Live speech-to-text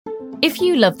If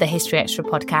you love the History Extra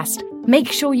podcast,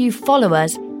 make sure you follow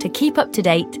us to keep up to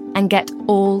date and get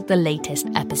all the latest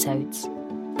episodes.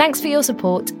 Thanks for your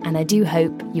support, and I do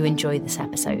hope you enjoy this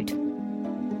episode.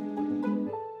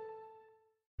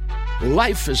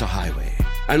 Life is a highway,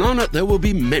 and on it there will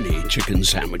be many chicken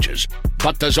sandwiches.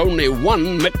 But there's only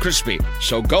one McCrispy.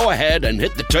 So go ahead and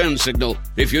hit the turn signal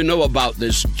if you know about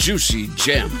this juicy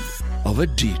gem of a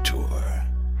detour.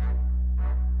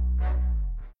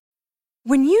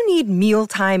 When you need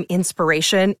mealtime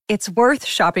inspiration, it's worth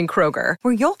shopping Kroger,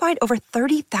 where you'll find over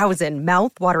 30,000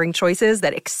 mouth-watering choices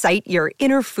that excite your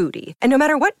inner foodie. And no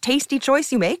matter what tasty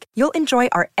choice you make, you'll enjoy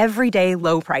our everyday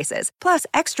low prices, plus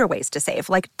extra ways to save,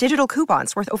 like digital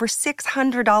coupons worth over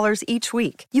 $600 each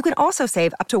week. You can also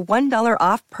save up to $1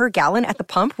 off per gallon at the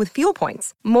pump with fuel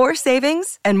points. More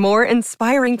savings and more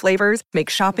inspiring flavors make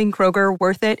shopping Kroger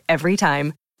worth it every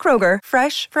time. Kroger,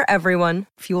 fresh for everyone.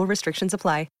 Fuel restrictions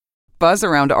apply. Buzz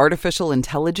around artificial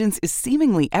intelligence is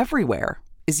seemingly everywhere.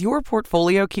 Is your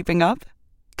portfolio keeping up?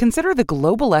 Consider the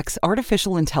Global X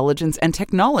Artificial Intelligence and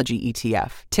Technology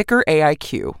ETF, ticker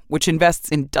AIQ, which invests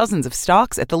in dozens of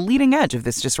stocks at the leading edge of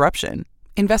this disruption.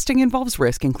 Investing involves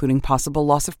risk, including possible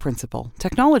loss of principal.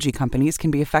 Technology companies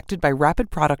can be affected by rapid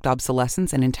product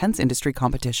obsolescence and intense industry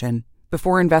competition.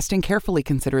 Before investing, carefully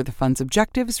consider the fund's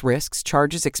objectives, risks,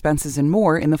 charges, expenses, and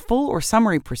more in the full or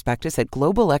summary prospectus at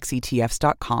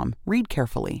globalxetfs.com. Read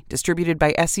carefully. Distributed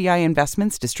by SEI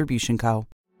Investments Distribution Co.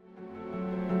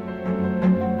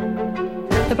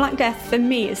 The Black Death, for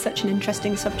me, is such an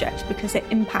interesting subject because it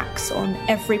impacts on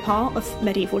every part of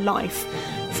medieval life,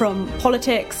 from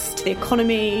politics to the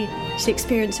economy, to the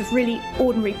experience of really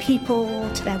ordinary people,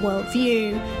 to their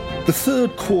worldview. The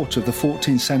third quarter of the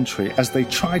 14th century, as they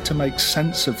tried to make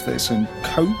sense of this and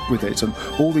cope with it and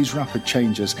all these rapid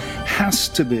changes, has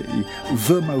to be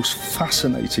the most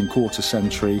fascinating quarter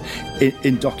century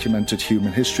in documented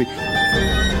human history.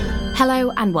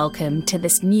 Hello and welcome to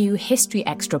this new History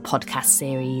Extra podcast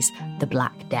series, The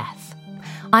Black Death.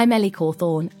 I'm Ellie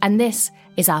Cawthorne, and this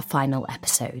is our final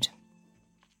episode.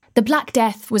 The Black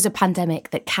Death was a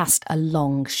pandemic that cast a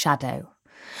long shadow,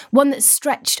 one that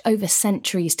stretched over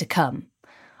centuries to come,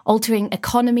 altering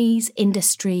economies,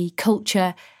 industry,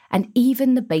 culture, and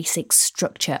even the basic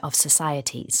structure of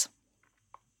societies.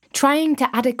 Trying to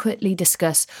adequately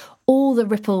discuss all the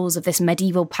ripples of this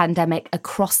medieval pandemic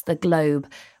across the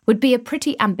globe would be a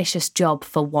pretty ambitious job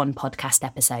for one podcast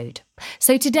episode.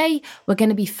 So today we're going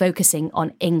to be focusing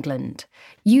on England,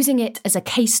 using it as a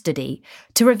case study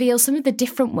to reveal some of the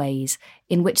different ways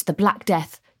in which the Black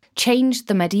Death changed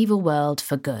the medieval world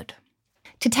for good.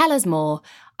 To tell us more,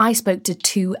 I spoke to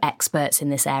two experts in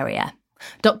this area,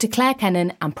 Dr. Claire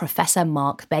Kennan and Professor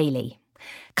Mark Bailey.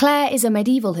 Claire is a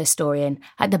medieval historian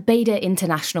at the Beda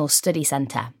International Study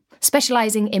Centre,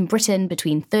 specialising in Britain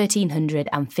between 1300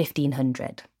 and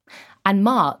 1500. And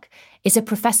Mark is a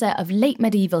professor of late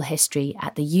medieval history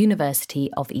at the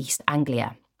University of East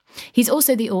Anglia. He's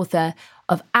also the author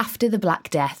of After the Black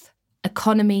Death,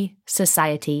 Economy,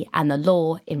 Society and the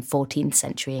Law in 14th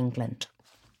Century England.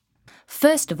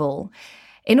 First of all,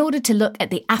 in order to look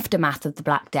at the aftermath of the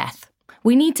Black Death,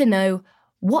 we need to know,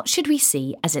 what should we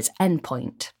see as its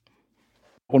endpoint?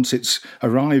 Once it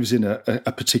arrives in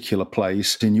a particular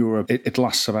place in Europe, it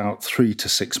lasts about 3 to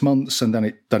 6 months, and then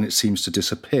it seems to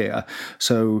disappear.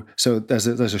 So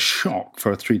there's a shock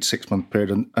for a 3 to 6 month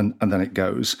period, and then it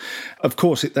goes. Of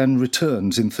course, it then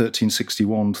returns in 1361,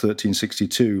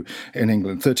 1362 in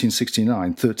England, 1369,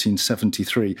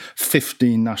 1373,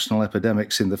 15 national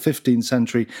epidemics in the 15th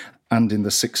century and in the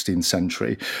 16th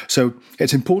century. So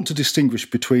it's important to distinguish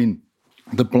between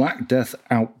the Black Death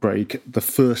outbreak, the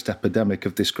first epidemic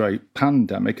of this great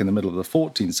pandemic in the middle of the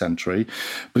 14th century,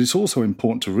 but it's also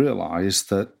important to realise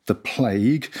that the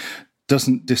plague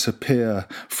doesn't disappear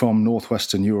from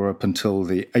northwestern Europe until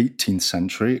the 18th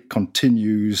century. It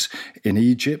continues in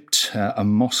Egypt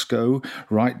and Moscow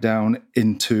right down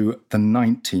into the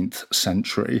 19th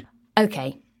century.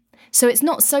 OK, so it's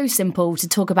not so simple to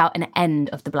talk about an end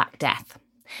of the Black Death.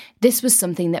 This was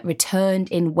something that returned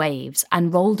in waves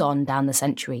and rolled on down the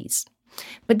centuries.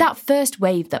 But that first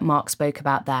wave that Mark spoke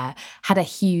about there had a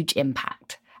huge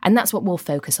impact, and that's what we'll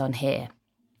focus on here.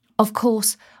 Of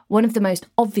course, one of the most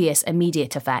obvious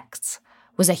immediate effects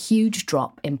was a huge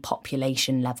drop in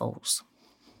population levels.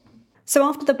 So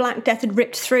after the Black Death had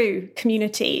ripped through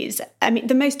communities,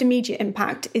 the most immediate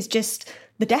impact is just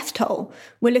the death toll.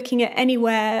 We're looking at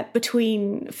anywhere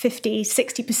between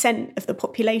 50-60% of the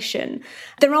population.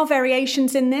 There are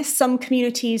variations in this. Some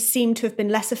communities seem to have been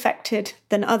less affected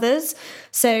than others.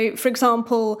 So, for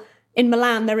example, In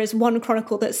Milan, there is one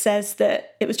chronicle that says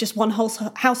that it was just one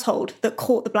household that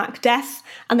caught the Black Death,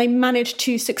 and they managed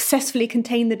to successfully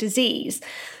contain the disease.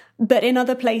 But in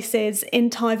other places,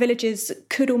 entire villages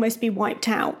could almost be wiped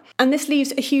out. And this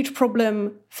leaves a huge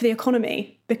problem for the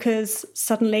economy, because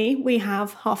suddenly we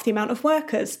have half the amount of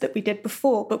workers that we did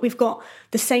before, but we've got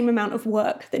the same amount of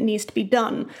work that needs to be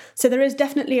done. So there is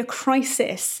definitely a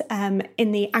crisis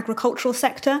in the agricultural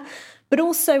sector, but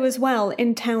also as well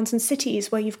in towns and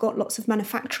cities where you've got lots of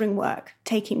manufacturing work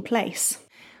taking place.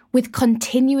 With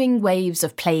continuing waves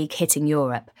of plague hitting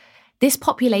Europe, this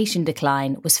population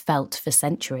decline was felt for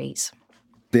centuries.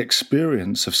 The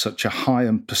experience of such a high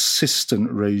and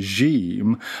persistent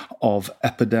regime of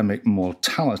epidemic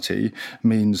mortality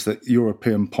means that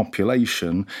European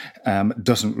population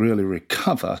doesn't really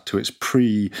recover to its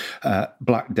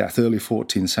pre-Black Death, early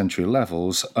 14th century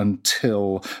levels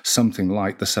until something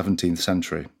like the 17th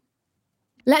century.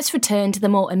 Let's return to the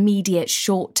more immediate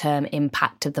short-term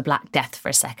impact of the Black Death for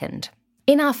a second.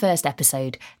 In our first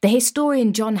episode, the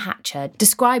historian John Hatcher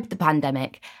described the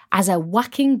pandemic as a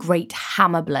whacking great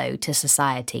hammer blow to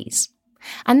societies.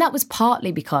 And that was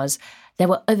partly because there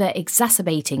were other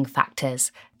exacerbating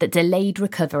factors that delayed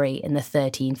recovery in the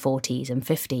 1340s and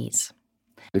 50s.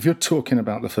 If you're talking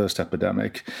about the first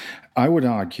epidemic, I would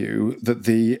argue that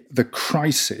the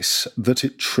crisis that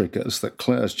it triggers, that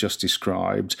Claire's just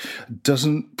described,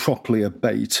 doesn't properly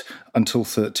abate until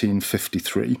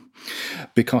 1353,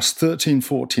 because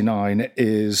 1349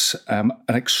 is an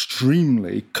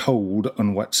extremely cold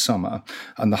and wet summer,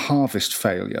 and the harvest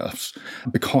failures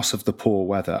because of the poor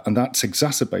weather, and that's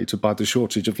exacerbated by the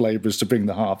shortage of labourers to bring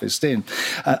the harvest in.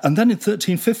 And then in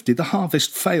 1350, the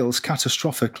harvest fails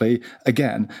catastrophically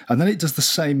again, and then it does the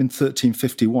same in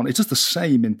 1351. It does the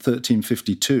same in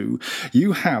 1352.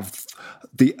 You have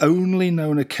the only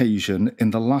known occasion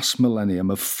in the last millennium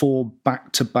of 4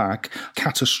 back-to-back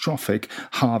catastrophic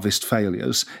harvest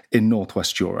failures in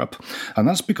northwest Europe. And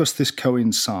that's because this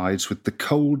coincides with the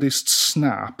coldest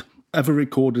snap ever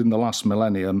recorded in the last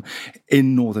millennium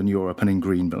in Northern Europe and in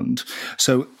Greenland.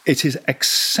 So it is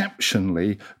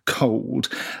exceptionally cold,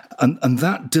 and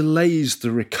that delays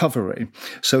the recovery.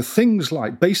 So things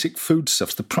like basic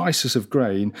foodstuffs, the prices of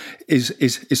grain is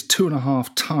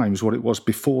 2.5 times what it was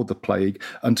before the plague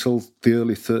until the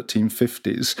early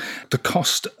 1350s. The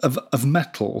cost of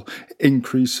metal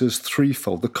increases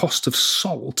threefold. The cost of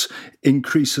salt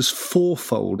increases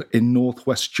fourfold in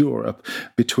northwest Europe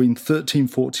between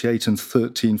 1348 and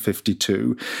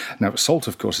 1352. Now, salt,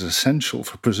 of course, is essential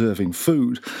for preserving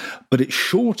food, but its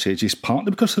shortage is partly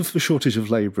because of the shortage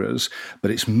of labourers, but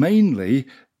it's mainly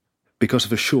because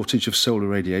of a shortage of solar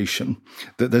radiation,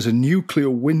 that there's a nuclear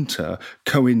winter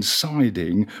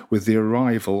coinciding with the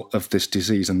arrival of this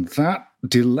disease, and that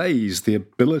delays the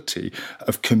ability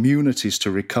of communities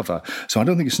to recover. So I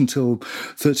don't think it's until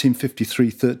 1353,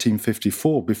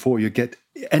 1354 before you get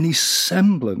any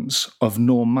semblance of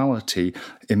normality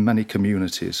in many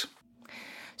communities.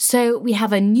 So we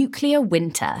have a nuclear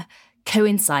winter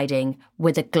coinciding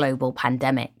with a global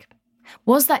pandemic.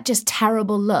 Was that just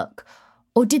terrible luck,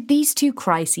 or did these two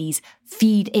crises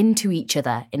feed into each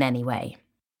other in any way?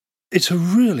 It's a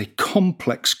really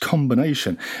complex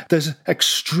combination. There's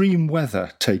extreme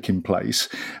weather taking place.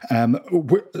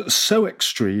 So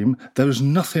extreme, there's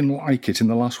nothing like it in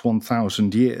the last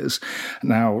 1,000 years.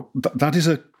 Now, that is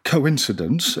a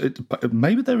coincidence.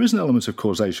 Maybe there is an element of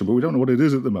causation, but we don't know what it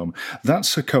is at the moment.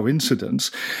 That's a coincidence.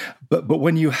 But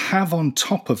when you have on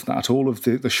top of that all of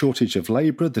the shortage of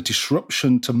labour, the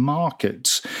disruption to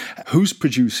markets, who's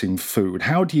producing food?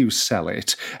 How do you sell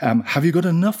it? Have you got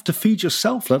enough to feed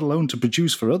yourself, let alone to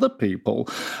produce for other people?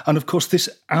 And of course, this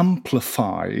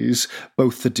amplifies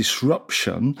both the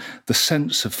disruption, the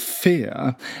sense of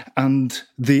fear, and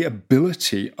the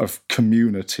ability of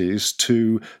communities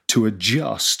to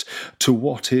adjust to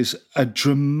what is a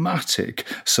dramatic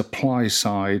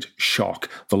supply-side shock,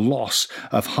 the loss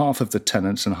of half of the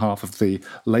tenants and half of the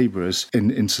labourers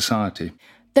in society.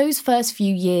 Those first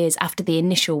few years after the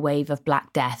initial wave of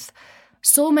Black Death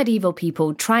saw medieval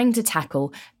people trying to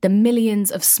tackle the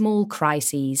millions of small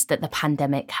crises that the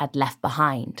pandemic had left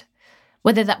behind.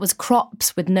 Whether that was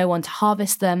crops with no one to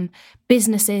harvest them,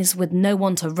 businesses with no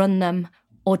one to run them,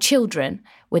 or children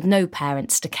with no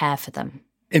parents to care for them.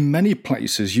 In many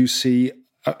places, you see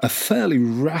a fairly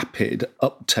rapid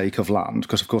uptake of land,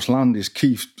 because, of course, land is a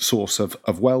key source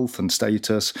of wealth and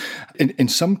status. In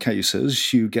some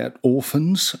cases, you get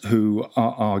orphans who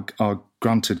are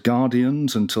granted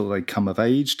guardians until they come of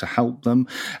age to help them.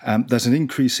 There's an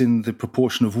increase in the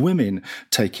proportion of women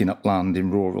taking up land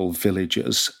in rural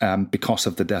villages because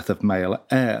of the death of male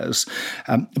heirs.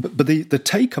 But the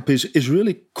take-up is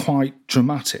really quite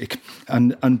dramatic.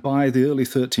 And by the early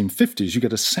 1350s, you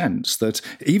get a sense that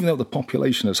even though the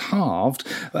population has halved,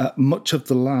 much of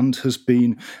the land has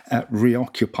been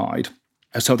reoccupied.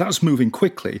 So that's moving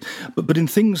quickly. But in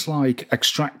things like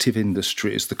extractive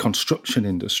industries, the construction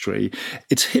industry,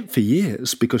 it's hit for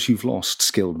years because you've lost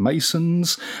skilled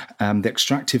masons. The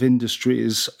extractive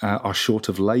industries are short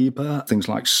of labour. Things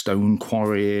like stone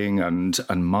quarrying and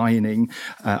mining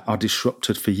are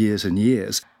disrupted for years and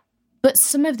years. But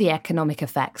some of the economic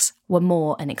effects were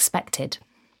more unexpected.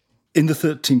 In the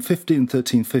 1350 and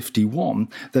 1351,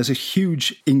 there's a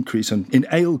huge increase in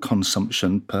ale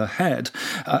consumption per head,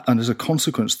 and as a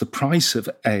consequence, the price of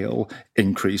ale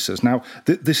increases. Now,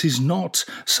 this is not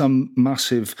some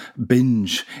massive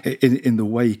binge in the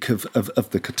wake of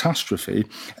the catastrophe.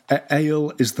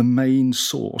 Ale is the main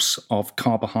source of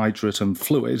carbohydrate and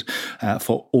fluid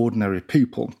for ordinary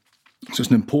people. So it's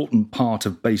an important part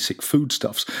of basic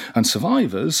foodstuffs. And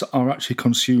survivors are actually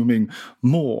consuming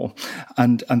more.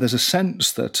 And there's a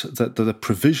sense that the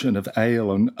provision of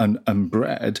ale and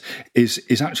bread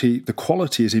is actually, the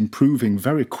quality is improving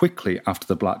very quickly after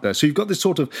the Black Death. So you've got this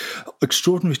sort of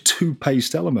extraordinary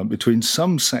two-paced element between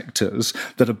some sectors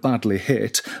that are badly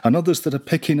hit and others that are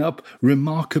picking up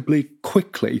remarkably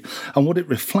quickly. And what it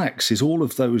reflects is all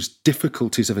of those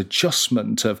difficulties of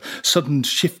adjustment, of sudden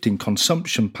shifting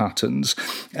consumption patterns,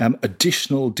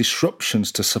 additional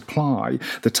disruptions to supply,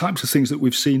 the types of things that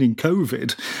we've seen in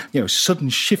COVID, sudden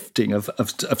shifting of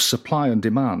supply and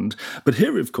demand. But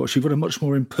here, of course, you've got a much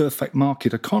more imperfect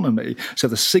market economy. So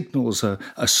the signals are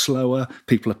slower,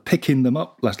 people are picking them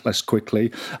up less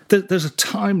quickly. There's a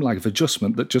time lag of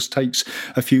adjustment that just takes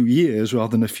a few years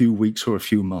rather than a few weeks or a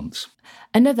few months.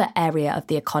 Another area of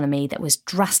the economy that was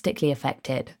drastically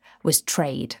affected was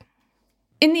trade.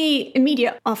 In the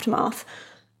immediate aftermath,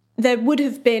 there would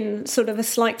have been sort of a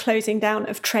slight closing down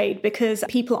of trade because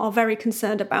people are very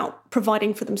concerned about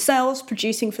providing for themselves,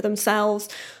 producing for themselves.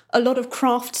 A lot of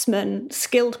craftsmen,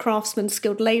 skilled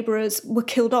labourers were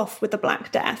killed off with the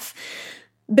Black Death.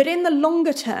 But in the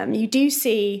longer term, you do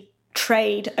see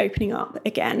trade opening up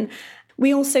again.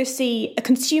 We also see a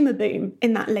consumer boom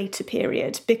in that later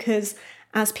period because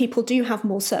as people do have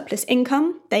more surplus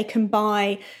income, they can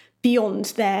buy beyond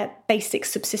their basic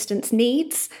subsistence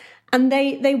needs. And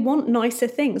they want nicer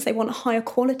things. They want higher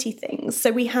quality things. So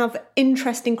we have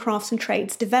interesting crafts and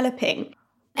trades developing.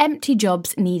 Empty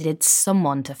jobs needed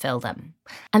someone to fill them.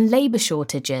 And labour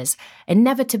shortages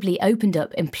inevitably opened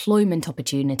up employment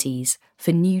opportunities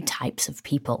for new types of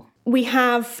people. We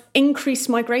have increased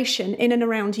migration in and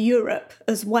around Europe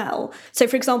as well. So,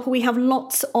 for example, we have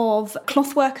lots of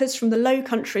cloth workers from the Low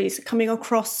Countries coming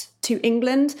across to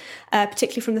England,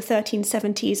 particularly from the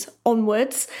 1370s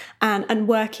onwards, and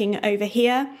working over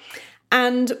here.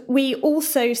 And we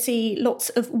also see lots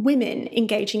of women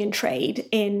engaging in trade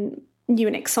in new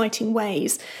and exciting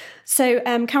ways. So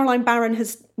Caroline Barron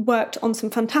has worked on some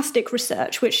fantastic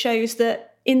research which shows that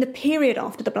in the period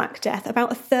after the Black Death,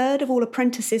 about a third of all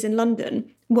apprentices in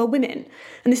London were women.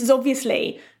 And this is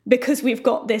obviously because we've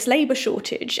got this labour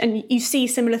shortage, and you see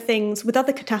similar things with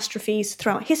other catastrophes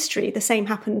throughout history. The same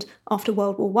happened after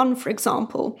World War I, for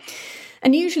example.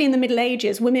 And usually in the Middle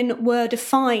Ages, women were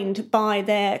defined by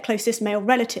their closest male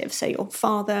relatives, so your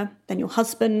father, then your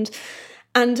husband.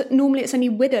 And normally it's only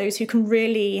widows who can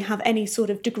really have any sort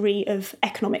of degree of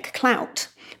economic clout.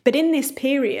 But in this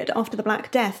period after the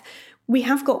Black Death, we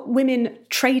have got women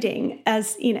trading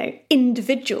as,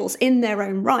 individuals in their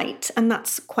own right, and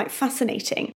that's quite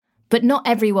fascinating. But not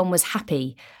everyone was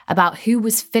happy about who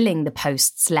was filling the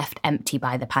posts left empty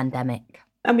by the pandemic.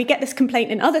 And we get this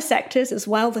complaint in other sectors as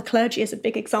well. The clergy is a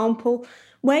big example,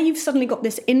 where you've suddenly got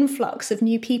this influx of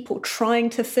new people trying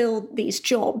to fill these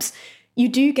jobs. You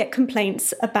do get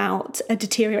complaints about a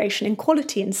deterioration in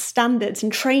quality and standards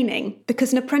and training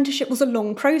because an apprenticeship was a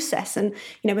long process and,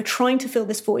 we're trying to fill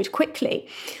this void quickly.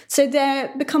 So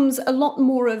there becomes a lot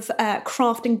more of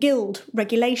craft and guild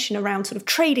regulation around sort of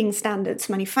trading standards,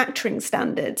 manufacturing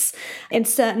standards. In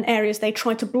certain areas, they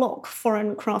try to block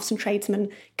foreign crafts and tradesmen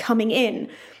coming in.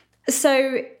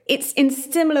 So it's in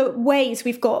similar ways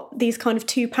we've got these kind of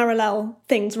two parallel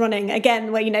things running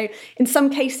again, where, in some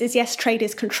cases, yes, trade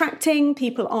is contracting,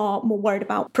 people are more worried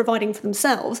about providing for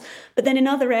themselves. But then in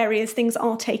other areas, things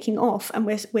are taking off and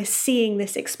we're seeing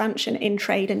this expansion in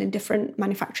trade and in different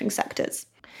manufacturing sectors.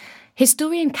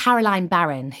 Historian Caroline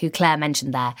Barron, who Claire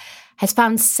mentioned there, has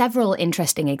found several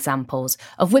interesting examples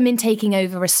of women taking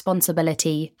over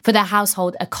responsibility for their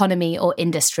household economy or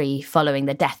industry following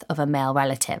the death of a male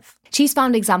relative. She's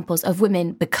found examples of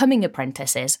women becoming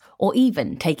apprentices or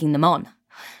even taking them on.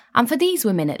 And for these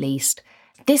women at least,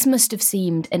 this must have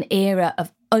seemed an era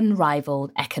of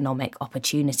unrivalled economic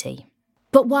opportunity.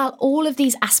 But while all of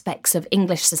these aspects of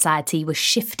English society were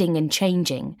shifting and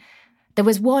changing, there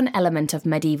was one element of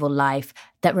medieval life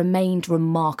that remained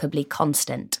remarkably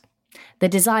constant: the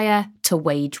desire to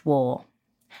wage war.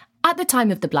 At the time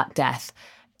of the Black Death,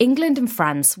 England and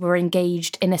France were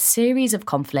engaged in a series of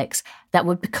conflicts that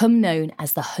would become known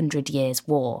as the 100 Years'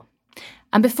 War.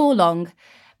 And before long,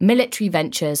 military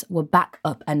ventures were back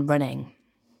up and running.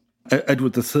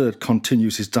 Edward III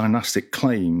continues his dynastic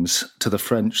claims to the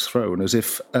French throne as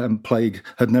if plague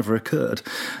had never occurred.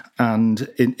 And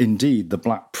indeed, the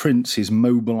Black Prince is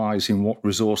mobilising what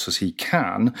resources he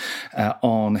can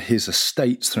on his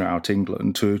estates throughout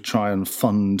England to try and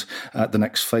fund the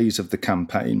next phase of the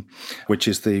campaign, which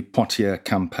is the Poitiers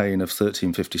campaign of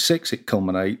 1356. It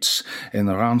culminates in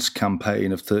the Reims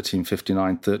campaign of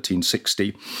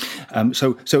 1359-1360.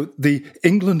 So the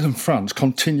England and France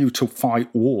continue to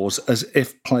fight wars as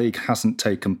if plague hasn't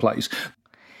taken place.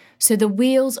 So the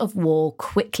wheels of war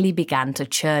quickly began to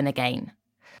churn again.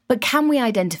 But can we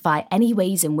identify any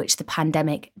ways in which the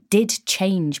pandemic did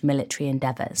change military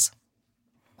endeavours?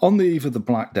 On the eve of the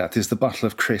Black Death is the Battle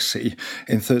of Crécy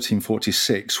in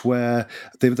 1346, where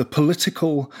the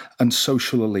political and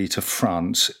social elite of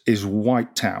France is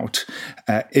wiped out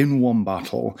in one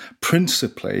battle,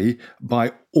 principally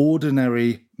by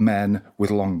ordinary men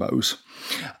with longbows.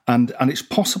 And it's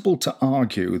possible to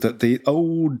argue that the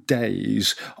old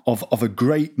days of a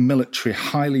great military,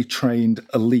 highly trained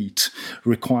elite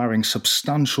requiring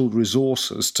substantial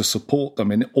resources to support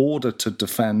them in order to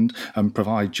defend and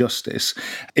provide justice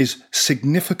is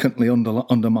significantly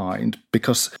undermined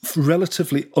because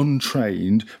relatively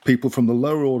untrained people from the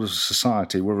lower orders of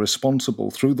society were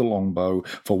responsible through the longbow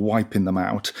for wiping them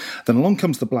out. Then along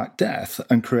comes the Black Death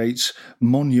and creates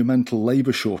monumental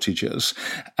labour shortages,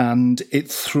 and it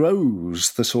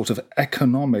throws the sort of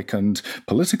economic and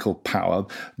political power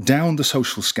down the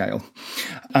social scale.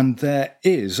 And there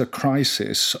is a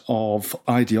crisis of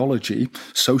ideology,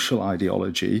 social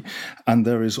ideology, and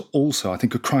there is also, I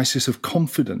think, a crisis of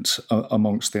confidence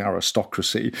amongst the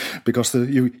aristocracy, because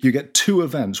you get two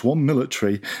events, one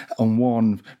military and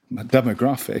one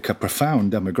demographic, a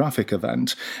profound demographic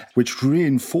event, which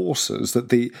reinforces that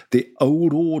the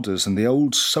old orders and the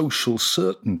old social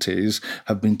certainties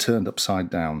have been turned upside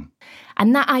down.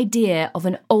 And that idea of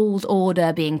an old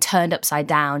order being turned upside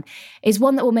down is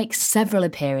one that will make several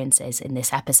appearances in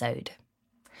this episode.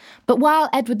 But while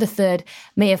Edward III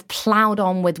may have ploughed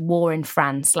on with war in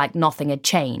France like nothing had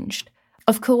changed,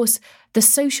 of course, the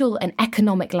social and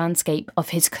economic landscape of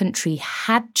his country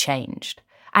had changed.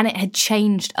 And it had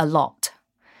changed a lot.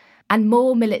 And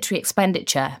more military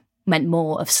expenditure meant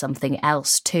more of something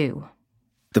else too.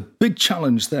 The big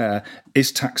challenge there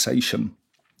is taxation.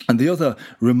 And the other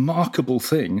remarkable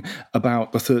thing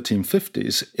about the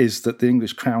 1350s is that the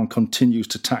English crown continues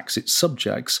to tax its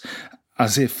subjects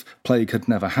as if plague had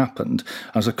never happened.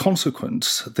 As a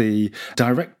consequence, the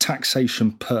direct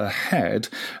taxation per head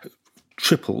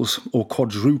triples or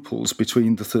quadruples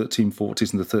between the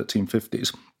 1340s and the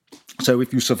 1350s. So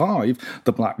if you survive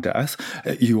the Black Death,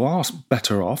 you are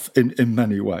better off in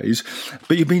many ways,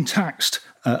 but you've been taxed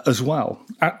as well.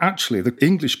 Actually, the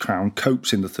English crown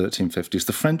copes in the 1350s.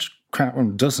 The French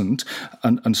crown doesn't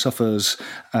and suffers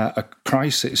a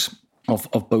crisis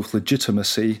of both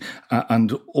legitimacy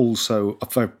and also a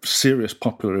very serious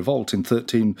popular revolt in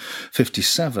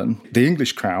 1357. The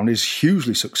English crown is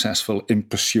hugely successful in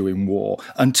pursuing war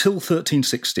until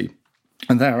 1360.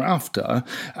 And thereafter,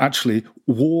 actually,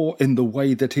 war in the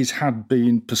way that it had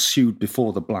been pursued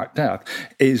before the Black Death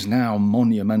is now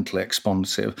monumentally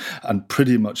expansive and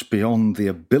pretty much beyond the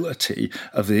ability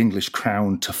of the English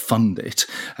crown to fund it.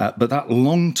 But that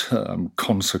long-term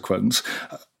consequence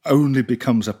only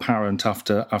becomes apparent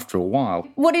after a while.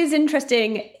 What is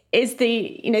interesting is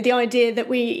the idea that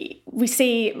we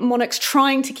see monarchs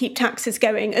trying to keep taxes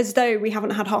going as though we haven't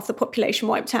had half the population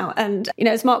wiped out. And,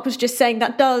 as Mark was just saying,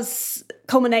 that does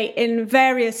culminate in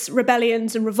various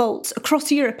rebellions and revolts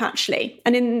across Europe, actually.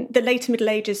 And in the later Middle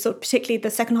Ages, so particularly the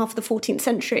second half of the 14th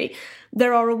century,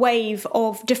 there are a wave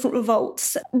of different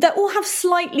revolts that all have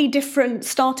slightly different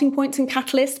starting points and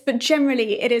catalysts, but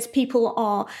generally it is people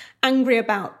are angry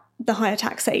about the higher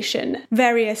taxation,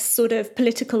 various sort of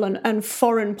political and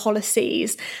foreign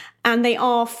policies, and they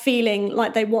are feeling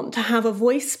like they want to have a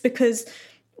voice because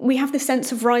we have this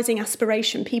sense of rising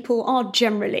aspiration. People are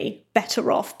generally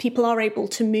better off. People are able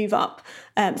to move up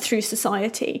through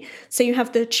society. So you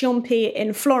have the Ciompi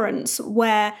in Florence,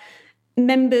 where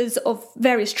members of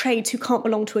various trades who can't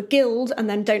belong to a guild and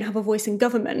then don't have a voice in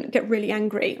government get really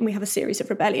angry, and we have a series of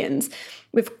rebellions.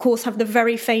 We, of course, have the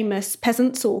very famous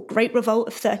Peasants' or Great Revolt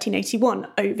of 1381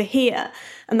 over here,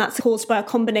 and that's caused by a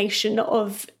combination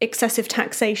of excessive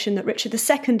taxation that Richard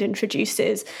II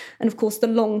introduces and, of course, the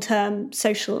long-term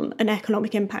social and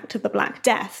economic impact of the Black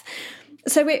Death.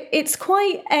 So it's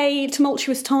quite a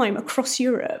tumultuous time across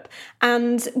Europe,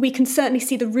 and we can certainly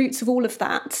see the roots of all of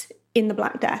that in the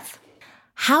Black Death.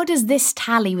 How does this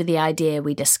tally with the idea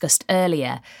we discussed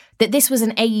earlier, that this was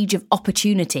an age of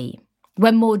opportunity,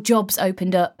 when more jobs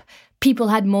opened up, people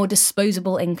had more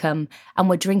disposable income and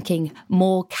were drinking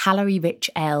more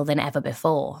calorie-rich ale than ever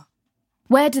before?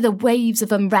 Where do the waves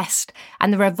of unrest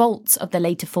and the revolts of the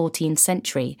later 14th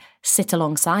century sit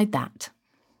alongside that?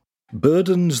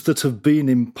 Burdens that have been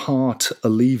in part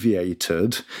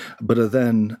alleviated, but are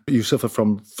then, you suffer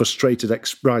from frustrated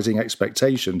rising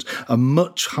expectations, are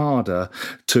much harder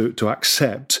to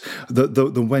accept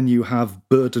than when you have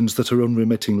burdens that are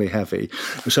unremittingly heavy.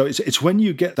 So it's when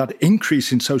you get that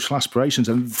increase in social aspirations,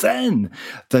 and then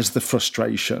there's the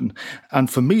frustration.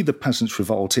 And for me, the Peasants'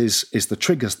 Revolt is the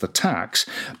triggers, the tax,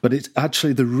 but it's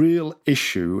actually the real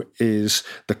issue is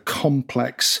the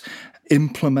complex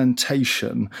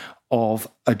implementation of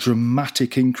a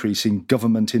dramatic increase in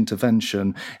government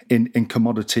intervention in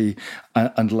commodity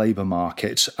and labour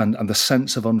markets, and the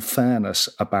sense of unfairness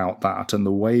about that and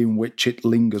the way in which it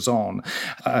lingers on.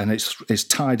 And it's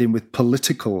tied in with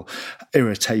political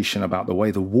irritation about the way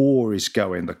the war is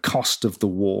going, the cost of the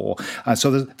war. And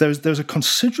so there's a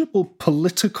considerable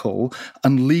political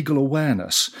and legal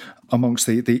awareness amongst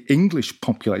the English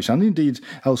population, and indeed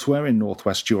elsewhere in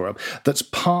Northwest Europe, that's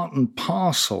part and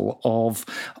parcel of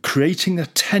creating a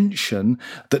tension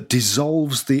that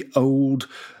dissolves the old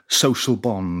social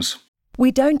bonds.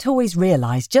 We don't always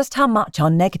realise just how much our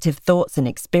negative thoughts and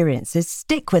experiences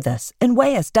stick with us and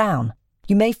weigh us down.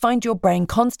 You may find your brain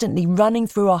constantly running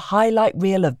through a highlight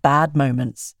reel of bad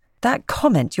moments. That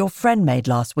comment your friend made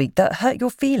last week that hurt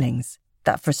your feelings.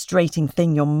 That frustrating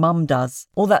thing your mum does,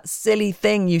 or that silly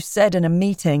thing you said in a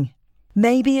meeting.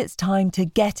 Maybe it's time to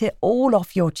get it all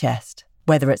off your chest,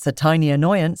 whether it's a tiny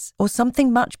annoyance or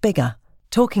something much bigger.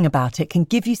 Talking about it can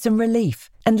give you some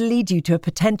relief and lead you to a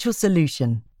potential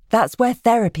solution. That's where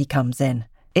therapy comes in.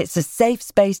 It's a safe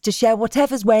space to share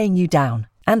whatever's weighing you down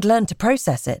and learn to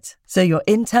process it, so your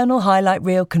internal highlight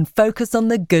reel can focus on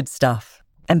the good stuff.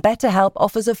 And BetterHelp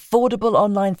offers affordable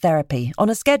online therapy on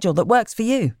a schedule that works for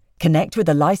you. Connect with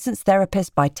a licensed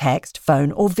therapist by text,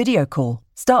 phone, or video call.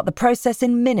 Start the process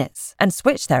in minutes and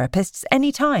switch therapists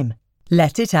anytime.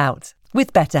 Let it out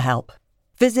with BetterHelp.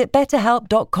 Visit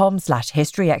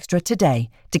betterhelp.com/historyextra today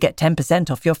to get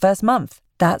 10% off your first month.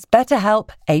 That's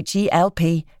BetterHelp,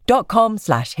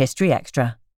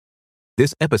 HELP.com/historyextra.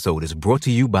 This episode is brought to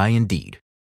you by Indeed.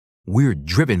 We're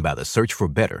driven by the search for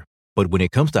better, but when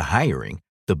it comes to hiring,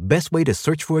 the best way to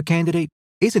search for a candidate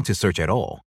isn't to search at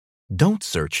all. Don't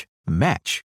search,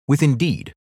 match with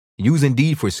Indeed. Use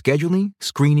Indeed for scheduling,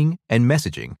 screening, and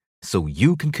messaging so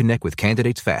you can connect with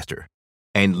candidates faster.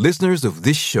 And listeners of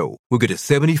this show will get a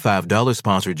 $75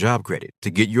 sponsored job credit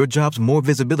to get your jobs more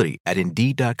visibility at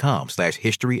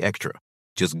Indeed.com/historyextra.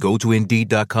 Just go to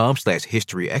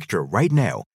Indeed.com/historyextra right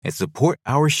now and support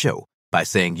our show by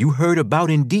saying you heard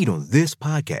about Indeed on this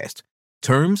podcast.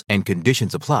 Terms and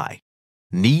conditions apply.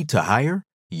 Need to hire?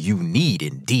 You need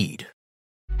Indeed.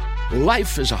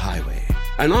 Life is a highway,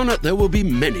 and on it there will be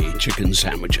many chicken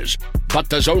sandwiches. But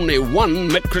there's only one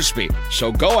McCrispy.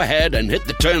 So go ahead and hit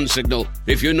the turn signal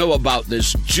if you know about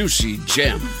this juicy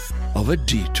gem of a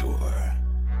detour.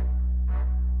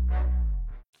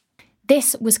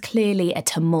 This was clearly a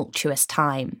tumultuous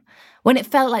time, when it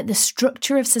felt like the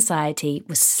structure of society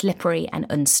was slippery and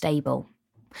unstable.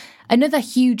 Another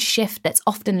huge shift that's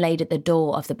often laid at the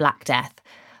door of the Black Death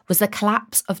was the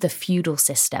collapse of the feudal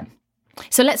system.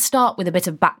 So let's start with a bit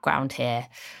of background here.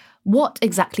 What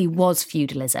exactly was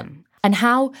feudalism, and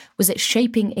how was it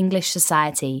shaping English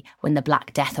society when the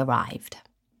Black Death arrived?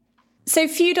 So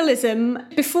feudalism,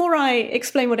 before I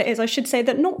explain what it is, I should say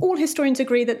that not all historians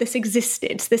agree that this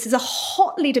existed. This is a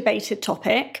hotly debated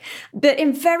topic, but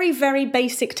in very, very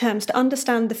basic terms, to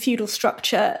understand the feudal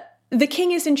structure, the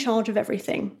king is in charge of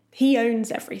everything. He owns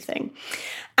everything.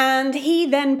 And he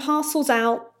then parcels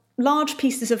out large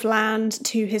pieces of land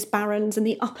to his barons and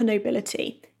the upper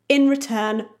nobility, in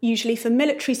return, usually for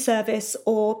military service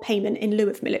or payment in lieu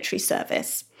of military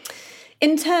service.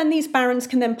 In turn, these barons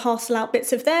can then parcel out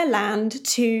bits of their land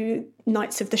to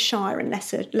knights of the shire and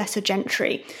lesser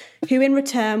gentry, who in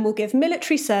return will give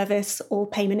military service or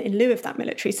payment in lieu of that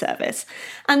military service,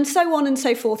 and so on and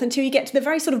so forth until you get to the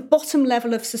very sort of bottom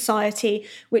level of society,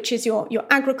 which is your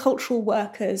agricultural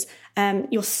workers,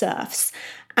 your serfs.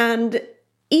 And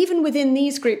even within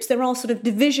these groups, there are sort of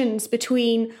divisions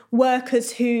between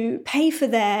workers who pay for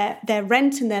their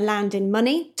rent and their land in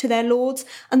money to their lords,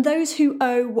 and those who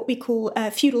owe what we call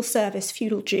feudal service,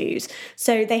 feudal dues.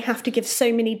 So they have to give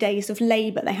so many days of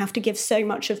labour, they have to give so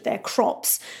much of their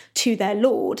crops to their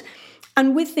lord.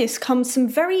 And with this comes some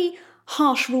very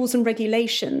harsh rules and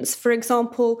regulations. For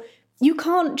example, you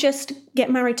can't just get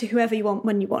married to whoever you want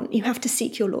when you want. You have to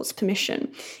seek your lord's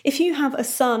permission. If you have a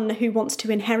son who wants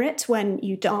to inherit when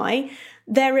you die,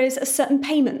 there is a certain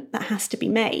payment that has to be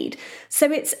made.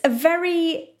 So it's a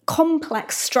very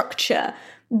complex structure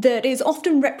that is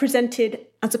often represented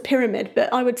as a pyramid,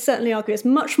 but I would certainly argue is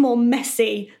much more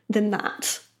messy than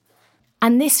that.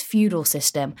 And this feudal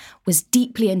system was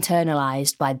deeply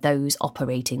internalised by those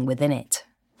operating within it.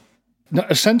 Now,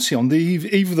 essentially, on the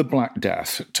eve of the Black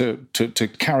Death, to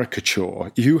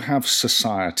caricature, you have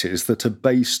societies that are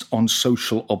based on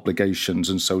social obligations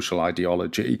and social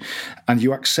ideology, and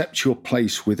you accept your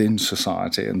place within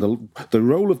society. And the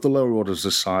role of the lower orders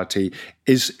of society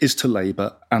is to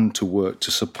labour and to work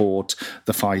to support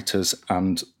the fighters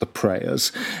and the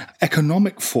prayers.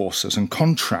 Economic forces and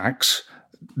contracts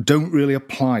don't really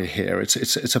apply here.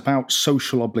 It's about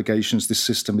social obligations. This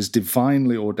system is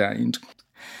divinely ordained.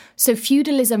 So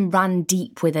feudalism ran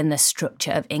deep within the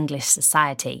structure of English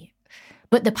society.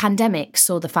 But the pandemic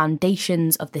saw the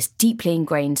foundations of this deeply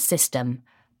ingrained system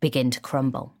begin to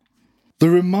crumble. The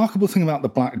remarkable thing about the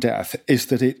Black Death is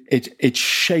that it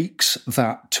shakes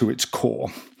that to its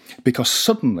core, because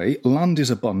suddenly land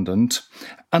is abundant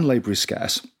and labour is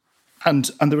scarce. And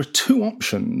there are two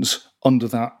options under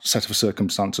that set of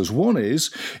circumstances. One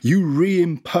is you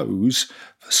reimpose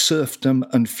serfdom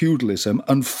and feudalism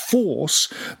and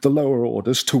force the lower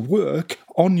orders to work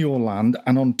on your land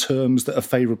and on terms that are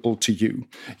favourable to you.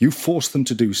 You force them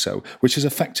to do so, which is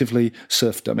effectively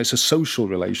serfdom. It's a social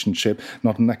relationship,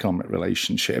 not an economic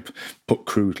relationship, put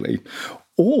crudely.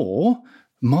 Or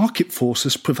market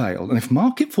forces prevail. And if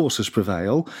market forces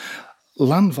prevail,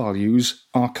 land values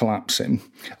are collapsing.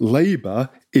 Labour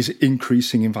is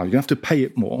increasing in value. You have to pay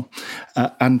it more.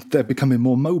 And they're becoming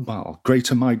more mobile,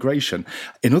 greater migration.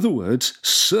 In other words,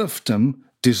 serfdom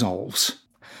dissolves.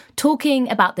 Talking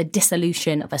about the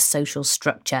dissolution of a social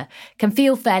structure can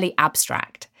feel fairly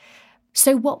abstract.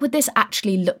 So what would this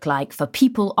actually look like for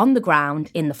people on the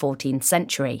ground in the 14th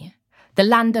century? The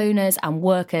landowners and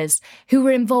workers who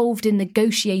were involved in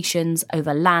negotiations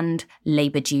over land,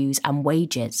 labour dues and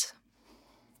wages.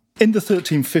 In the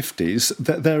 1350s,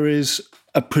 there is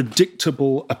a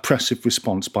predictable oppressive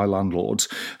response by landlords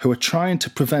who are trying to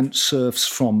prevent serfs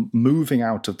from moving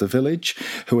out of the village,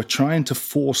 who are trying to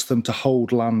force them to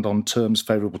hold land on terms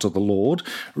favourable to the lord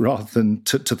rather than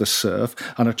to the serf,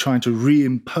 and are trying to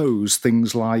reimpose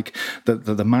things like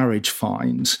the marriage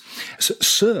fines.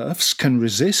 Serfs can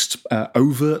resist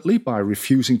overtly by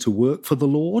refusing to work for the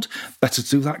lord. Better to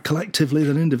do that collectively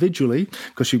than individually,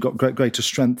 because you've got greater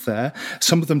strength there.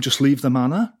 Some of them just leave the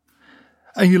manor.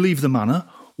 And you leave the manor,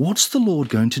 what's the lord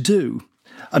going to do?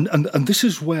 And this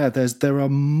is where there are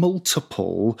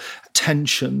multiple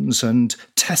tensions and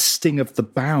testing of the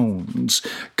bounds,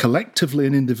 collectively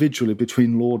and individually,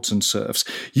 between lords and serfs.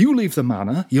 You leave the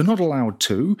manor, you're not allowed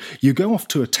to. You go off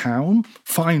to a town,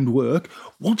 find work.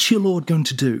 What's your lord going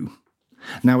to do?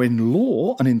 Now, in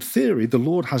law and in theory, the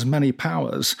lord has many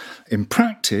powers. In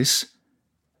practice,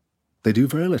 they do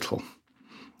very little.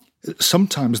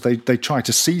 Sometimes they try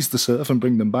to seize the serf and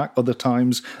bring them back. Other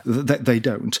times they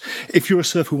don't. If you're a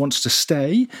serf who wants to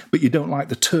stay, but you don't like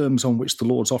the terms on which the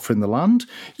lord's offering the land,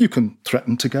 you can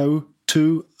threaten to go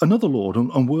to another lord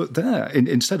and work there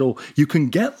instead, or you can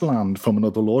get land from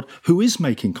another lord who is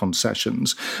making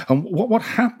concessions. And what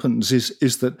happens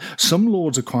is that some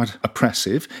lords are quite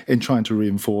oppressive in trying to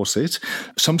reinforce it.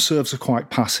 Some serfs are quite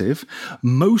passive.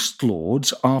 Most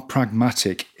lords are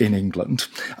pragmatic in England,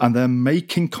 and they're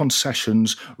making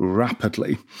concessions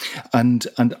rapidly. And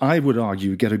I would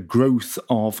argue get a growth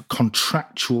of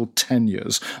contractual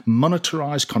tenures,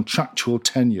 monetarised contractual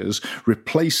tenures,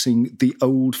 replacing the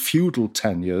old feudal feudal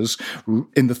tenures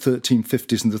in the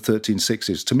 1350s and the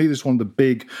 1360s. To me, this is one of the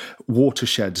big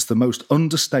watersheds, the most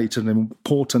understated and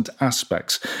important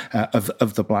aspects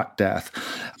of the Black Death.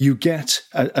 You get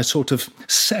a sort of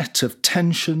set of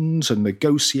tensions and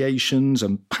negotiations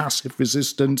and passive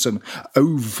resistance and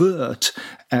overt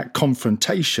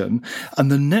confrontation.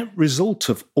 And the net result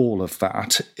of all of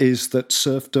that is that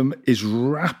serfdom is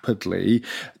rapidly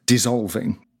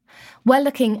dissolving. We're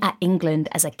looking at England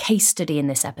as a case study in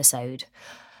this episode.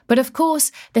 But of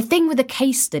course, the thing with a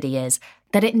case study is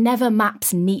that it never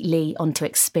maps neatly onto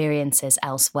experiences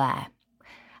elsewhere.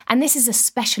 And this is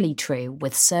especially true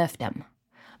with serfdom.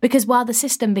 Because while the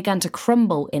system began to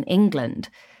crumble in England,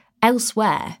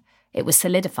 elsewhere it was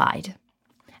solidified.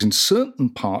 In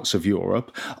certain parts of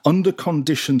Europe, under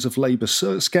conditions of labour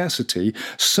scarcity,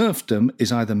 serfdom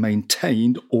is either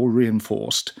maintained or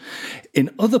reinforced.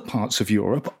 In other parts of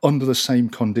Europe, under the same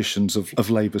conditions of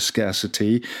labour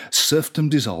scarcity, serfdom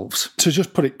dissolves. To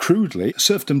just put it crudely,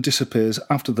 serfdom disappears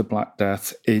after the Black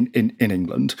Death in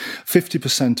England.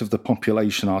 50% of the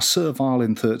population are servile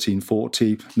in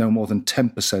 1340, no more than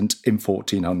 10% in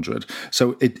 1400.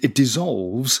 So it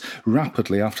dissolves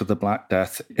rapidly after the Black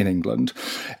Death in England.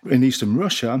 In Eastern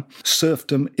Russia,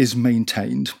 serfdom is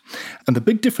maintained. And the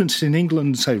big difference in England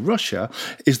and, say, Russia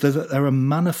is that there are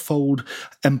manifold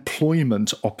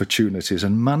employment opportunities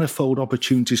and manifold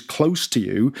opportunities close to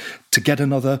you to get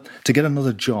another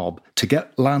job, to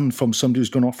get land from somebody who's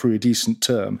going to offer you a decent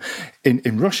term.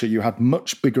 In Russia, you had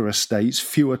much bigger estates,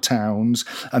 fewer towns,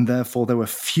 and therefore there were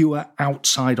fewer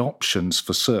outside options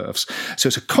for serfs. So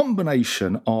it's a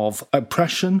combination of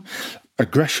oppression,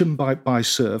 aggression by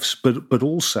serfs, but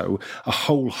also a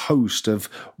whole host of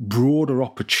broader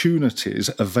opportunities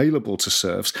available to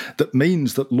serfs that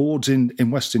means that lords in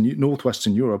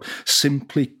northwestern Europe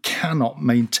simply cannot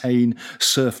maintain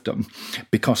serfdom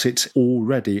because it's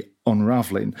already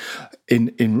unravelling.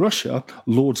 In Russia,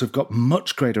 lords have got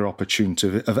much greater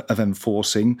opportunity of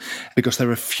enforcing because there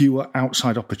are fewer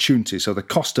outside opportunities. So the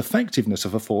cost effectiveness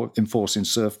of enforcing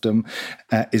serfdom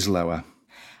is lower.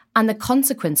 And the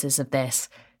consequences of this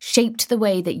shaped the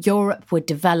way that Europe would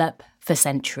develop for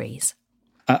centuries.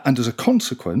 And as a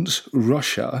consequence,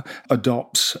 Russia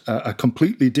adopts a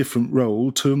completely different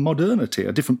role to modernity,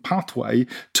 a different pathway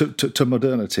to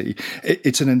modernity.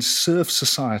 It's an enserfed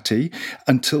society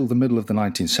until the middle of the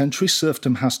 19th century.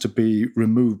 Serfdom has to be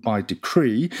removed by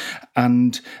decree,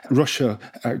 and Russia,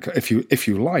 if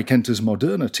you like, enters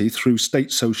modernity through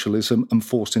state socialism and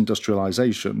forced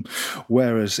industrialization.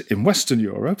 Whereas in Western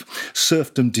Europe,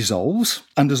 serfdom dissolves,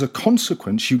 and as a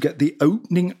consequence, you get the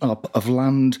opening up of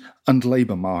land and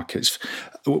labour markets,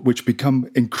 which become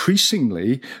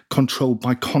increasingly controlled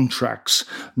by contracts,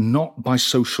 not by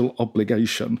social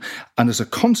obligation. And as a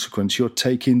consequence, you're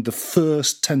taking the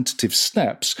first tentative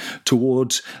steps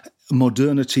towards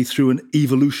modernity through an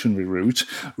evolutionary route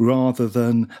rather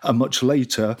than a much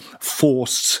later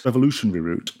forced revolutionary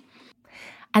route.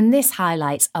 And this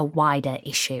highlights a wider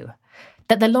issue,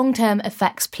 that the long-term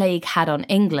effects plague had on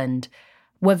England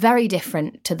were very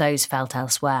different to those felt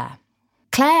elsewhere.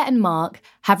 Claire and Mark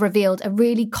have revealed a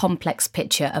really complex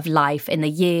picture of life in the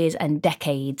years and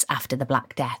decades after the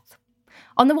Black Death.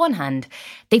 On the one hand,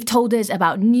 they've told us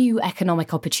about new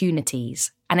economic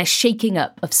opportunities and a shaking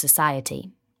up of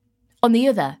society. On the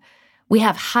other, we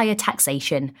have higher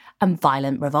taxation and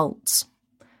violent revolts.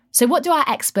 So what do our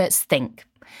experts think?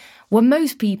 Were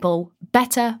most people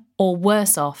better or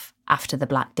worse off after the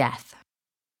Black Death?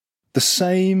 The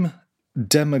same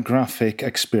demographic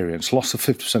experience, loss of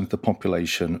 50% of the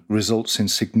population, results in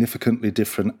significantly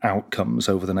different outcomes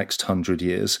over the next 100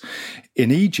 years. In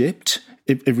Egypt,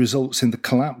 it results in the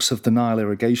collapse of the Nile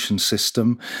irrigation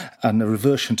system and a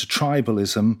reversion to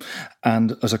tribalism,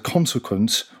 and as a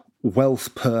consequence,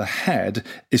 wealth per head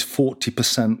is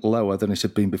 40% lower than it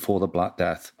had been before the Black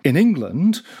Death. In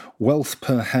England, wealth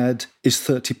per head is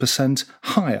 30%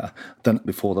 higher than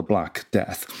before the Black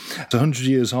Death. 100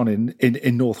 years on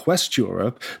in Northwest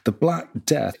Europe, the Black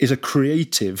Death is a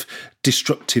creative,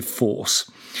 destructive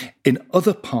force. In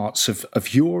other parts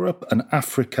of Europe and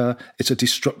Africa, it's a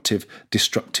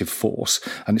destructive force.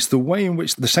 And it's the way in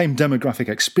which the same demographic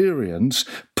experience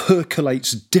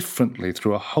percolates differently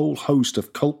through a whole host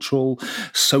of cultural,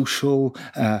 social,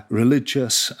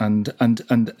 religious, and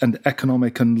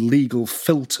economic and legal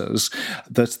filters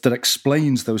that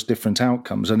explains those different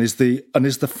outcomes and is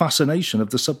the fascination of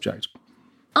the subject.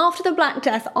 After the Black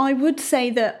Death, I would say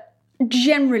that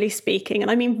generally speaking, and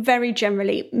I mean very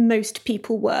generally, most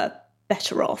people were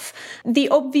better off. The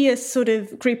obvious sort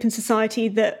of group in society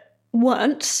that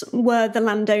weren't were the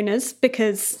landowners,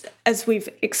 because as we've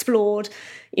explored,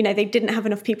 they didn't have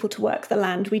enough people to work the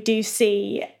land. We do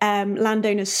see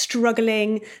landowners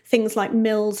struggling, things like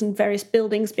mills and various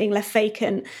buildings being left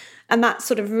vacant. And that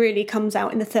sort of really comes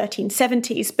out in the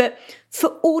 1370s. But for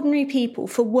ordinary people,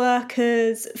 for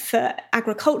workers, for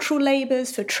agricultural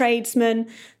labourers, for tradesmen,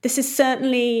 this is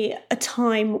certainly a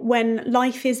time when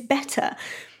life is better.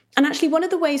 And actually, one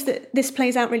of the ways that this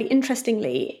plays out really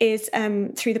interestingly is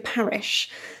through the parish.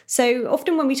 So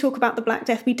often when we talk about the Black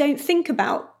Death, we don't think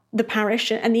about the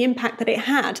parish and the impact that it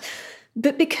had.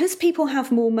 But because people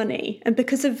have more money, and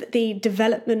because of the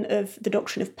development of the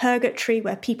doctrine of purgatory,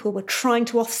 where people were trying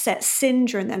to offset sin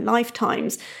during their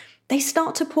lifetimes, they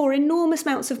start to pour enormous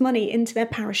amounts of money into their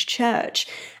parish church.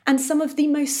 And some of the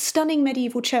most stunning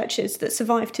medieval churches that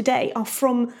survive today are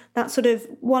from that sort of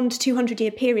 100 to 200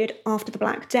 year period after the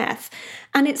Black Death.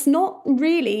 And it's not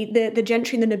really the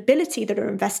gentry and the nobility that are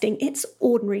investing, it's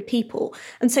ordinary people.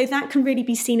 And so that can really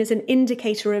be seen as an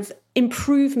indicator of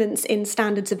improvements in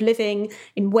standards of living,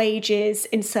 in wages,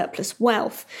 in surplus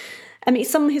wealth. I mean,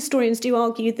 some historians do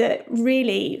argue that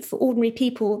really for ordinary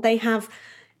people, they have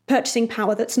purchasing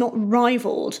power that's not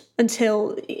rivaled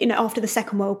until after the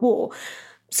Second World War.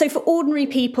 So for ordinary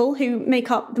people who make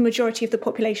up the majority of the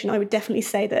population, I would definitely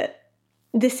say that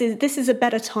this is a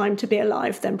better time to be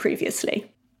alive than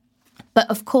previously. But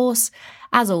of course,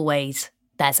 as always,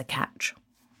 there's a catch.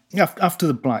 After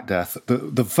the Black Death,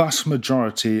 the vast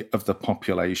majority of the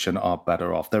population are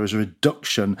better off. There is a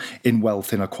reduction in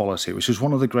wealth inequality, which is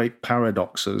one of the great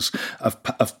paradoxes of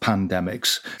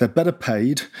pandemics. They're better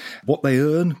paid. What they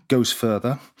earn goes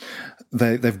further.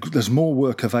 There's more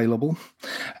work available.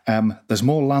 There's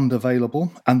more land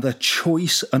available. And the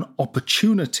choice and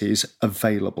opportunities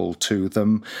available to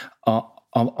them are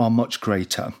much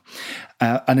greater.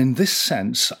 And in this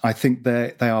sense, I think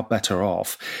they are better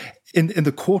off. In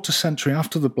the quarter century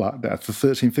after the Black Death, the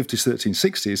 1350s,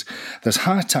 1360s, there's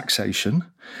higher taxation.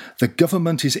 The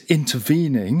government is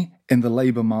intervening in the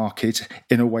labour market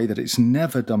in a way that it's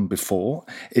never done before.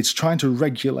 It's trying to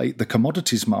regulate the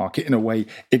commodities market in a way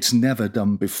it's never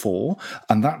done before,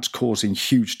 and that's causing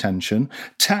huge tension.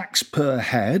 Tax per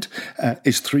head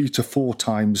is 3 to 4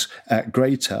 times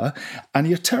greater, and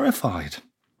you're terrified.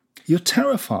 You're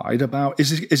terrified about,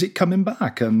 is it coming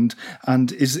back? And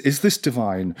is this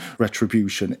divine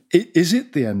retribution? Is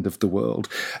it the end of the world?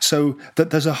 So that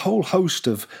there's a whole host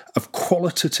of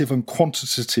qualitative and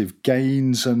quantitative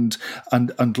gains and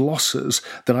losses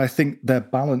that I think they're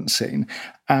balancing.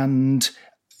 And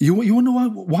you wonder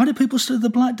why do people study the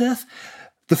Black Death?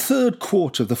 The third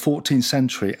quarter of the 14th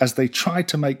century, as they tried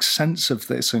to make sense of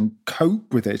this and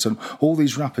cope with it and all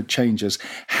these rapid changes,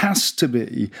 has to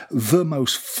be the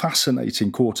most fascinating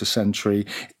quarter century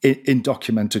in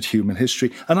documented human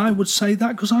history. And I would say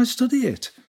that because I study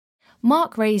it.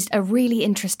 Mark raised a really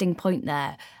interesting point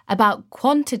there about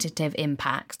quantitative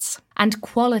impacts and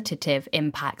qualitative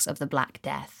impacts of the Black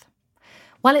Death.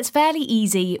 While it's fairly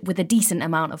easy, with a decent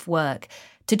amount of work,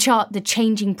 to chart the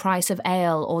changing price of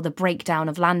ale or the breakdown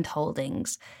of land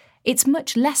holdings, it's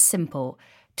much less simple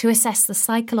to assess the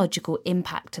psychological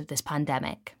impact of this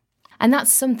pandemic. And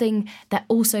that's something that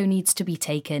also needs to be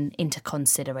taken into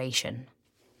consideration.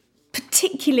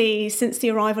 Particularly since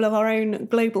the arrival of our own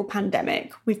global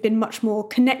pandemic, we've been much more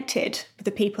connected with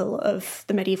the people of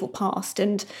the medieval past,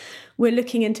 and we're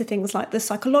looking into things like the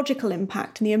psychological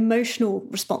impact and the emotional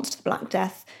response to the Black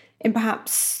Death in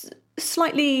perhaps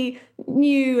slightly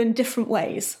new and different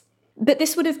ways. But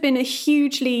this would have been a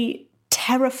hugely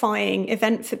terrifying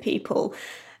event for people.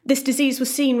 This disease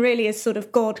was seen really as sort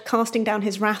of God casting down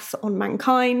his wrath on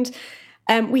mankind.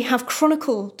 We have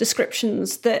chronicle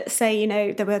descriptions that say,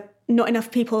 there were not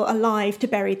enough people alive to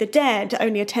bury the dead,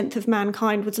 only a tenth of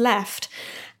mankind was left.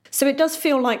 So it does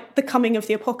feel like the coming of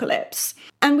the apocalypse.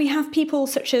 And we have people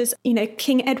such as,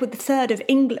 King Edward III of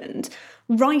England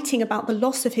writing about the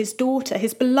loss of his daughter,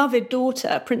 his beloved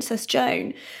daughter, Princess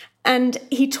Joan. And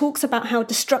he talks about how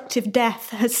destructive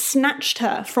death has snatched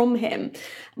her from him.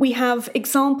 We have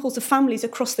examples of families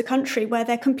across the country where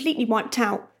they're completely wiped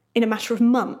out in a matter of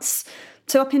months.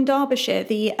 So up in Derbyshire,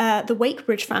 the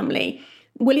Wakebridge family,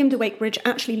 William de Wakebridge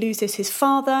actually loses his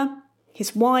father,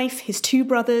 his wife, his 2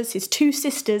 brothers, his 2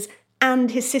 sisters,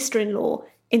 and his sister-in-law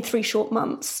in 3 short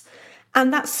months.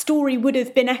 And that story would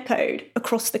have been echoed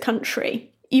across the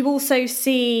country. You also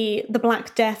see the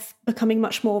Black Death becoming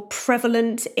much more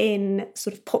prevalent in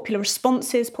sort of popular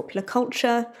responses, popular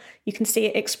culture. You can see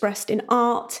it expressed in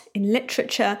art, in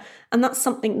literature, and that's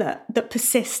something that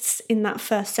persists in that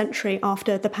first century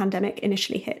after the pandemic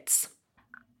initially hits.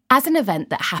 As an event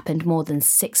that happened more than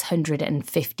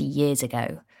 650 years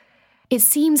ago, it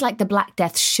seems like the Black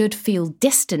Death should feel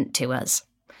distant to us.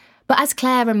 But as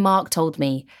Claire and Mark told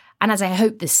me, and as I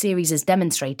hope this series has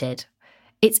demonstrated,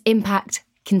 its impact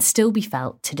can still be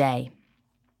felt today.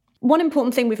 One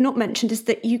important thing we've not mentioned is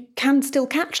that you can still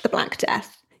catch the Black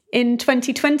Death. In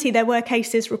 2020, there were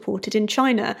cases reported in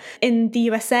China. In the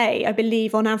USA, I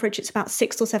believe on average it's about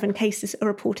 6 or 7 cases are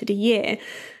reported a year.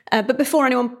 But before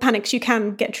anyone panics, you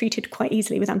can get treated quite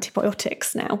easily with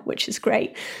antibiotics now, which is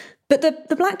great. But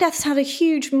the Black Death's had a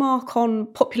huge mark on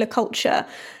popular culture.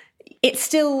 It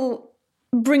still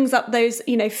brings up those,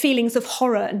 feelings of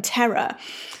horror and terror.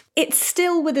 It's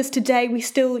still with us today. We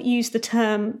still use the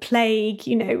term plague,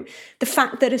 the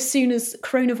fact that as soon as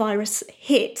coronavirus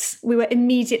hit, we were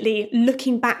immediately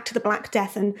looking back to the Black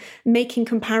Death and making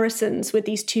comparisons with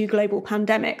these 2 global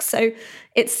pandemics. So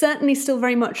it's certainly still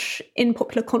very much in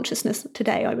popular consciousness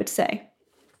today, I would say.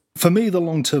 For me, the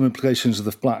long-term implications of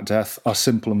the Black Death are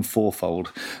simple and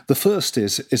fourfold. The first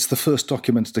is it's the first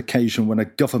documented occasion when a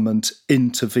government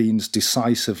intervenes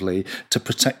decisively to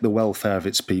protect the welfare of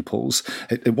its peoples.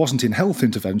 It wasn't in health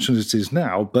interventions, it is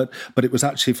now, but it was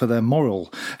actually for their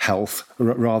moral health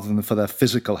rather than for their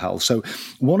physical health. So,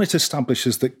 one, it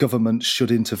establishes that governments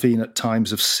should intervene at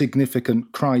times of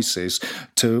significant crisis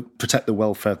to protect the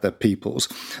welfare of their peoples.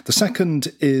 The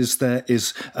second is there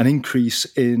is an increase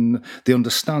in the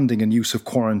understanding and use of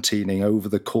quarantining over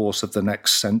the course of the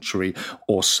next century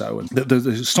or so. And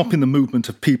the stopping the movement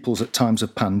of peoples at times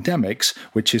of pandemics,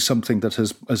 which is something that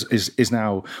is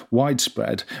now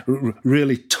widespread,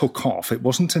 really took off. It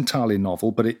wasn't entirely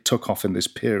novel, but it took off in this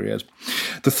period.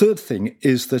 The third thing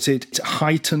is that it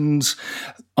heightens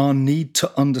our need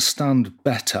to understand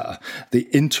better the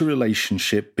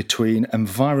interrelationship between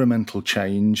environmental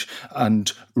change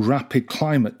and rapid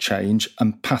climate change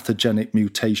and pathogenic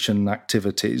mutation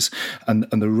activities, and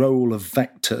the role of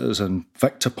vectors and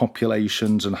vector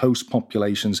populations and host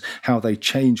populations, how they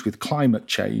change with climate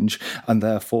change, and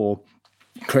therefore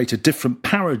create a different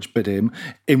paradigm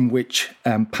in which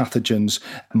pathogens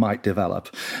might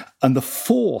develop. And the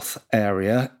fourth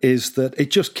area is that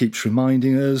it just keeps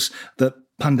reminding us that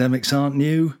pandemics aren't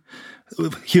new.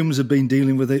 Humans have been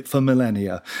dealing with it for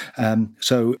millennia.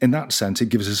 So in that sense, it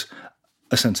gives us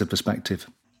a sense of perspective.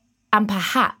 And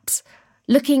perhaps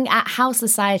looking at how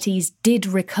societies did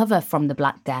recover from the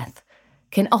Black Death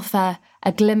can offer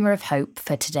a glimmer of hope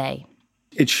for today.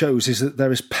 It shows is that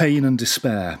there is pain and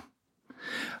despair.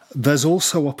 There's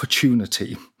also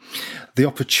opportunity. The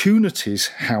opportunities,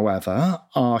 however,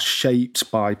 are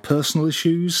shaped by personal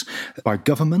issues, by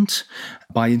government,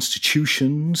 by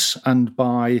institutions, and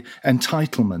by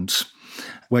entitlement,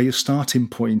 where your starting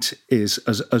point is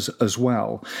as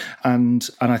well. And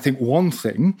I think one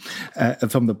thing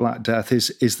from the Black Death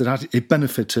is that it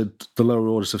benefited the lower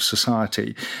orders of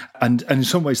society. And in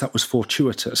some ways that was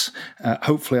fortuitous.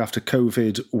 Hopefully after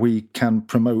COVID, we can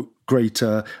promote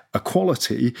greater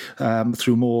equality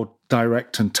through more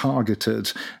direct and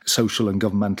targeted social and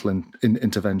governmental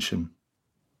intervention.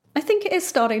 I think it is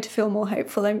starting to feel more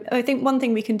hopeful. I think one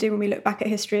thing we can do when we look back at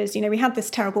history is, we had this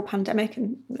terrible pandemic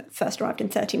and first arrived in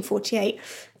 1348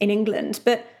 in England,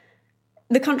 but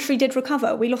the country did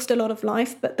recover. We lost a lot of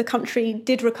life, but the country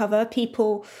did recover.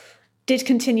 People did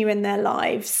continue in their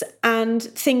lives and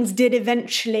things did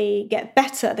eventually get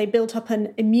better. They built up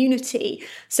an immunity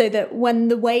so that when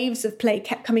the waves of plague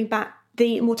kept coming back,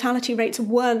 the mortality rates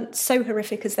weren't so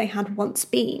horrific as they had once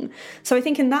been. So I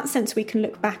think in that sense, we can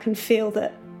look back and feel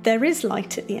that there is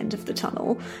light at the end of the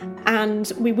tunnel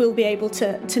and we will be able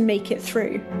to make it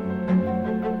through.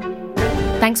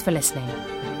 Thanks for listening.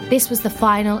 This was the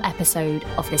final episode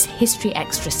of this History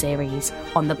Extra series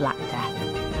on the Black Death.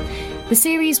 The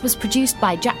series was produced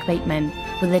by Jack Bateman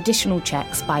with additional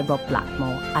checks by Rob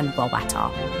Blackmore and Rob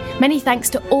Attar. Many thanks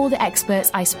to all the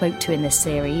experts I spoke to in this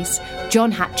series: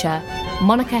 John Hatcher,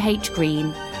 Monica H.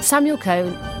 Green, Samuel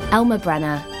Cohn, Elmer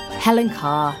Brenner, Helen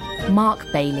Carr,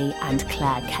 Mark Bailey and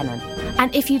Claire Kennan.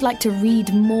 And if you'd like to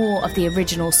read more of the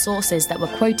original sources that were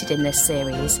quoted in this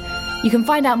series, you can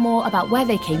find out more about where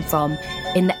they came from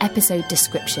in the episode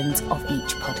descriptions of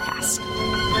each podcast.